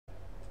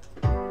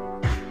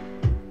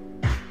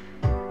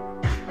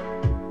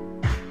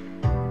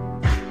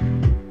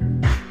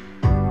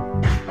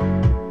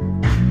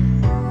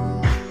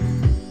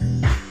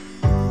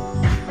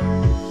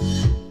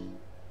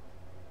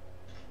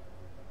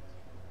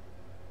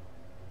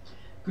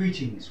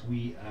Greetings,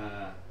 we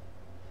are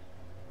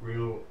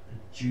Real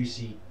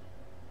Juicy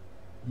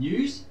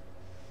News.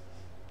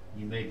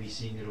 You may be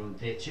seeing it on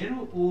that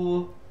channel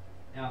or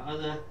our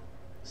other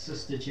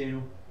sister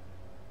channel,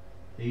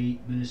 the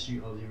Ministry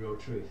of the Real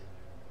Truth.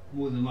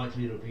 More than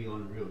likely it'll be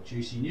on Real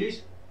Juicy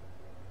News.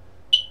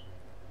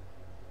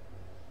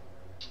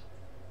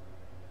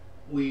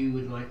 We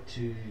would like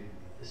to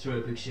throw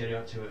a big shout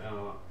out to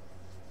our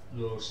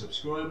loyal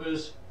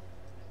subscribers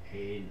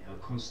and our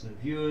constant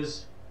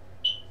viewers,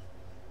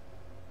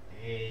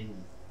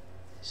 and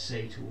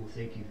say to all,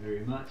 thank you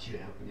very much.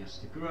 You're helping us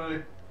to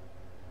grow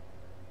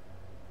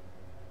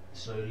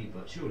slowly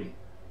but surely.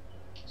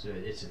 So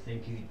that's a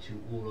thank you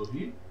to all of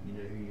you. You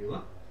know who you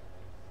are.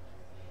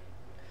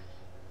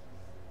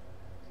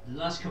 The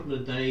last couple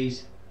of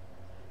days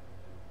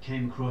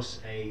came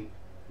across a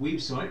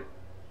website,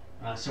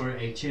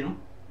 a channel,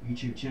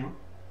 YouTube channel,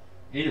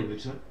 and a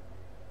website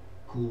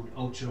called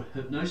Ultra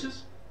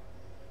Hypnosis.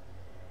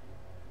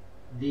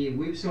 Their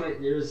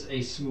website, there is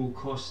a small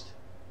cost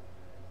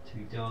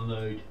to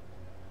download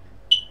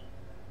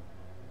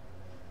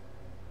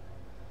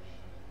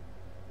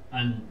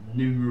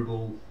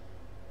innumerable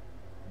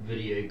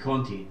video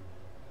content,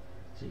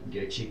 so you can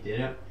go check that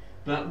out.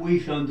 But we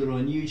found it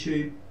on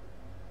YouTube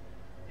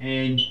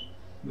and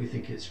we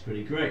think it's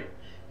pretty great,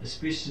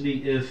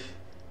 especially if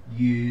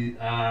you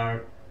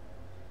are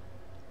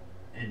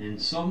an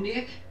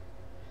insomniac,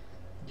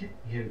 okay,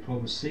 you're having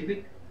problems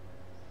sleeping,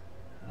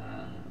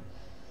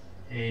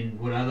 and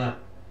what other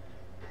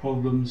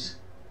problems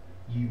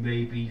you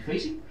may be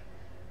facing.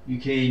 You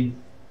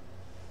can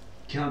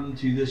come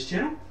to this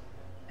channel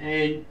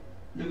and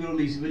look at all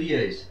these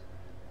videos.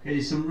 Okay,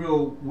 there's some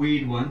real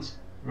weird ones,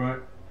 right?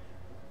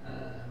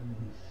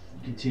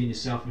 You can turn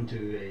yourself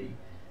into a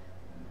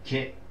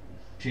cat,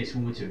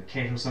 transform into a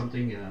cat or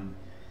something,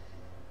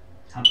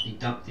 Humpty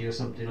Dumpty or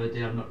something like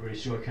that. I'm not really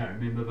sure, I can't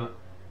remember. But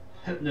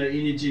hypno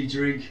energy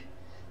drink,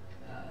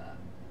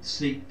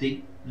 sleep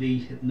deeply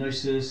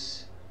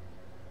hypnosis,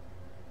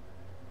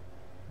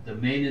 the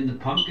man in the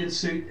pumpkin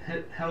suit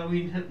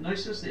Halloween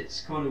hypnosis,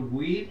 that's kind of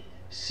weird.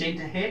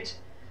 Santa hat,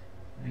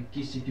 I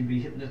guess you can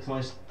be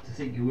hypnotized to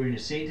think you're wearing a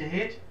Santa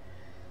hat,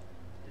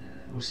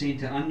 or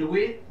Santa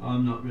underwear,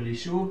 I'm not really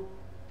sure.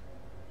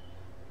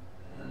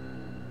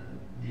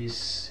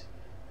 There's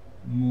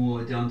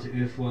more down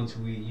to earth ones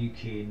where you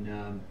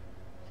can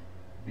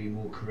be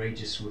more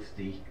courageous with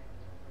the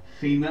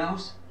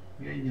females,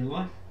 okay, in your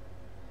life,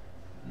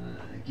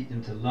 get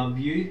them to love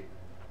you,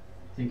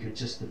 think of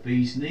just the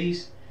bee's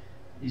knees.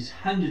 There's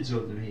hundreds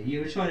of them here.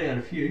 Yeah, we tried out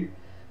a few.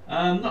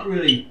 Not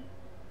really,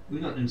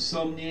 we're not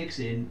insomniacs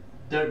and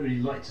don't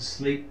really like to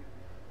sleep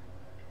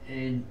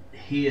and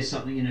hear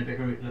something in the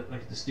background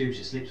like it disturbs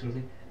your sleep sort of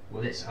thing.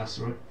 Well, that's us,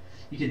 right?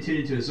 You can turn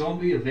into a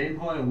zombie, a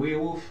vampire, a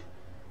werewolf.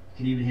 You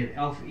can even have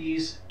alpha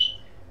ears.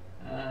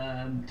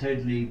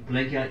 Totally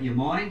blank out your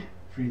mind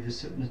through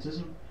this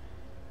hypnotism.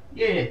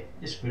 Yeah,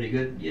 it's pretty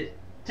good. Yeah,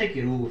 take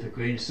it all with a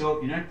grain of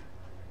salt, you know.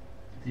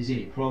 If there's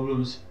any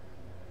problems,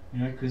 you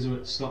know, because of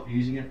it, stop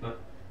using it. But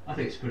I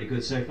think it's pretty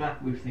good so far.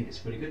 We think it's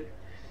pretty good.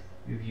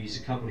 We've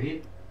used a couple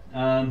here.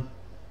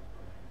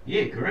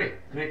 Yeah,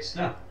 great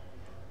stuff.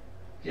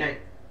 Okay,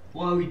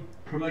 why are we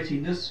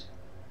promoting this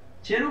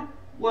channel?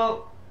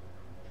 Well,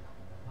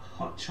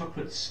 hot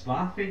chocolate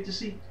spa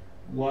fantasy.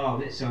 Wow,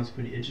 that sounds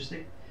pretty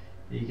interesting.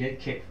 There you go,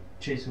 cat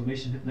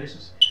transformation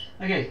hypnosis.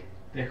 Okay,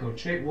 back on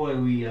track. Why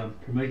are we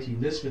promoting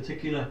this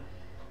particular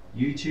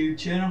YouTube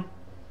channel?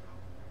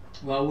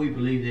 Well, we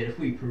believe that if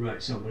we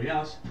promote somebody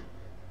else,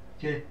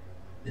 okay,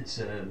 it's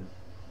how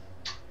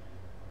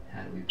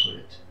do we put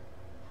it?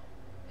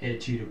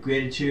 Attitude of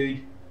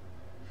gratitude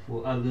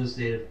for others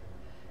that have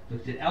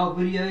looked at our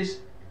videos.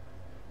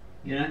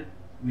 You know,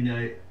 we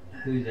know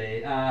who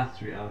they are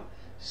through our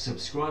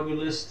subscriber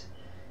list,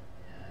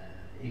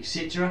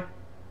 etc.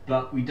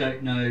 But we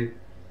don't know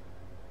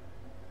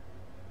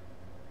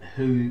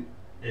who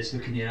is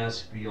looking at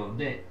us beyond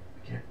that.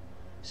 Okay,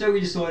 so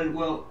we decided,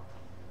 well,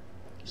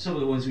 some of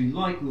the ones we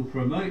like we'll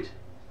promote.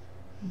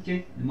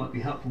 Okay, they might be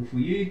helpful for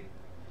you.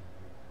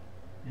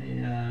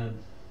 And,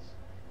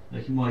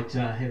 like you might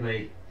have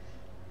an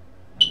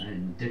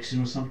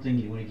addiction or something,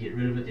 you want to get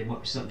rid of it, there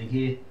might be something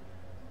here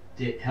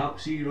that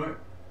helps you, right?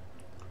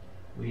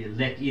 Where you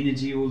lack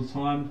energy all the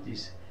time,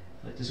 there's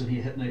like this one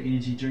here, hypno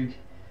energy drink.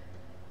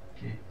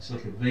 Okay, it's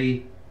like a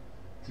V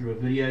through a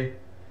video.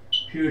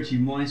 Purity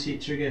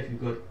mindset trigger if you've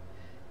got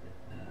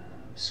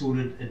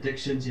sorted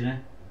addictions, you know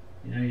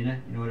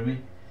what I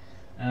mean.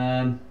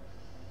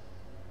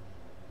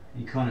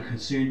 You're kind of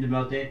concerned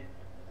about that.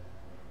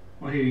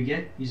 Well, here we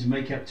go. Here's a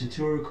makeup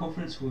tutorial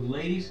conference for the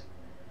ladies.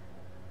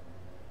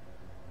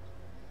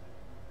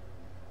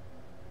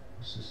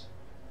 What's this?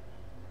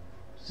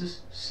 What's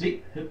this?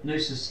 Sleep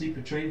hypnosis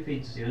sleeper train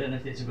fantasy. I don't know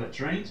if that's about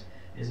trains,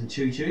 as in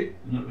choo choo.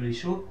 I'm not really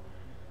sure.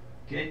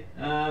 Okay.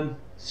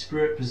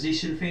 Spirit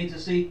possession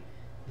fantasy.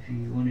 If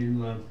you want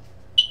to,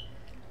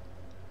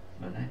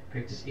 I don't know,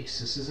 practice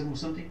exorcism or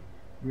something.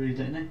 Really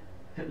don't know.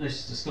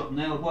 Hypnosis to stop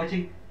nail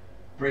biting.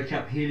 Break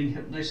up healing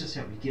hypnosis.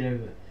 Help you get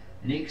over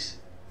an ex.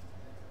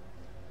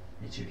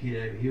 that you're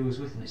head over heels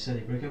with and they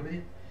suddenly break up with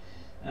you.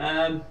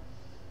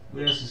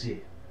 What else is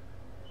here?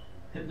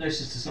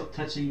 Hypnosis to stop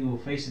touching your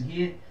face and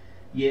hair.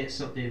 Yeah,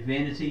 stop that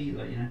vanity,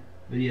 like, you know,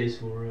 videos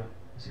for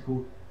what's it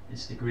called,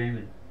 Instagram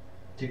and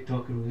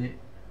TikTok and all that.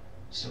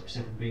 Stop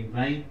yourself from being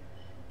vain,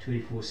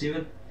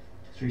 24/7,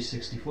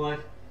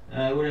 365.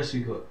 What else we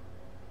got?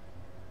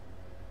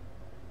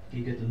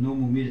 You got the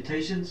normal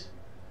meditations.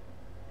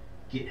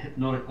 Get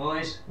hypnotic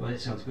eyes. Well, that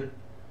sounds good.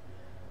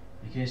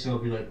 Okay, so I'll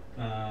be like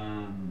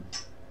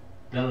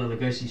Bela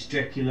Lugosi's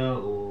Dracula,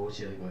 or what's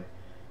the other guy?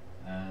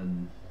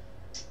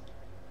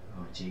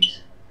 Oh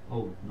jeez,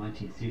 old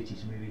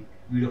 1930s movie,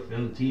 Rudolph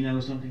Valentino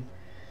or something.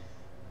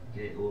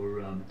 Okay,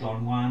 or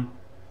Don Juan.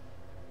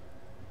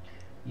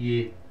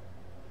 Yeah.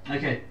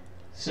 Okay,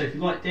 so if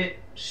you like that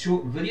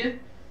short video,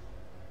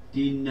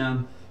 then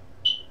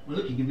well,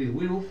 look, you can be a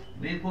werewolf,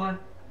 vampire.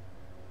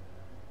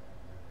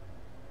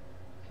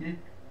 Okay, you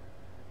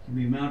can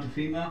be male to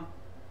female.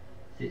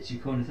 If that's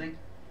your kind of thing.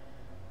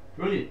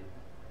 Brilliant.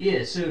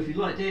 Yeah. So if you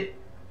like that,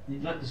 you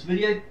like this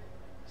video,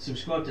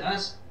 subscribe to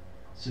us,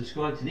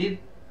 subscribe to them.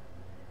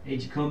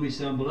 Add your comments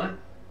down below.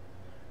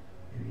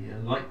 If you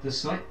like this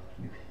site,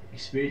 you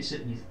experience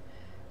it, and you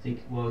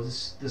think, well,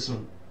 this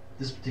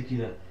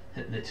particular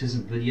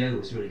hypnotism video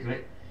was really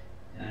great,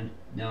 and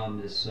now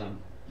I'm this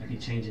I can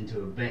change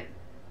into a bat,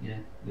 you know,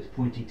 with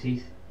pointy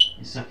teeth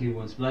and suck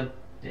everyone's blood,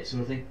 that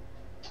sort of thing.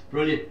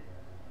 Brilliant.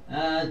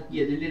 Yeah,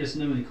 then let us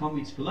know in the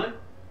comments below.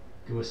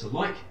 Give us a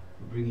like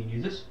for bringing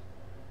you this,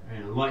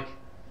 and a like,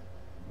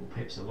 or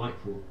perhaps a like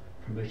for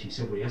promoting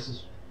somebody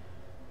else's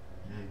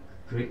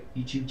great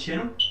YouTube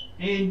channel,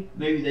 and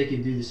maybe they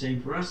can do the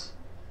same for us.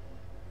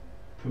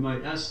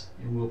 Promote us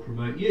and we'll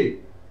promote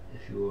you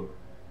if your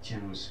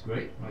channel is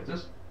great like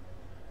this.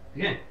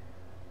 Okay,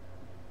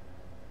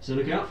 so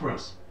look out for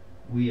us.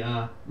 We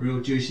are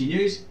Real Juicy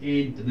News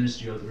and the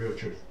Ministry of the Real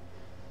Truth.